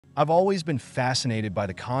I've always been fascinated by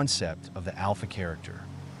the concept of the alpha character.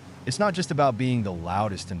 It's not just about being the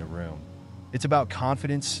loudest in the room. It's about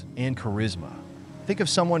confidence and charisma. Think of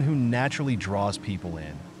someone who naturally draws people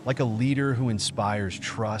in, like a leader who inspires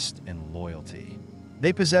trust and loyalty.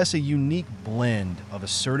 They possess a unique blend of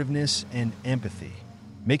assertiveness and empathy,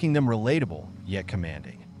 making them relatable yet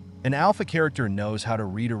commanding. An alpha character knows how to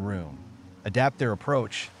read a room, adapt their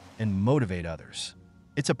approach, and motivate others.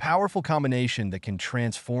 It's a powerful combination that can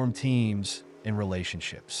transform teams and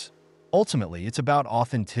relationships. Ultimately, it's about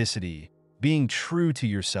authenticity, being true to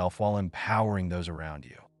yourself while empowering those around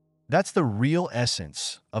you. That's the real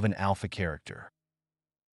essence of an alpha character.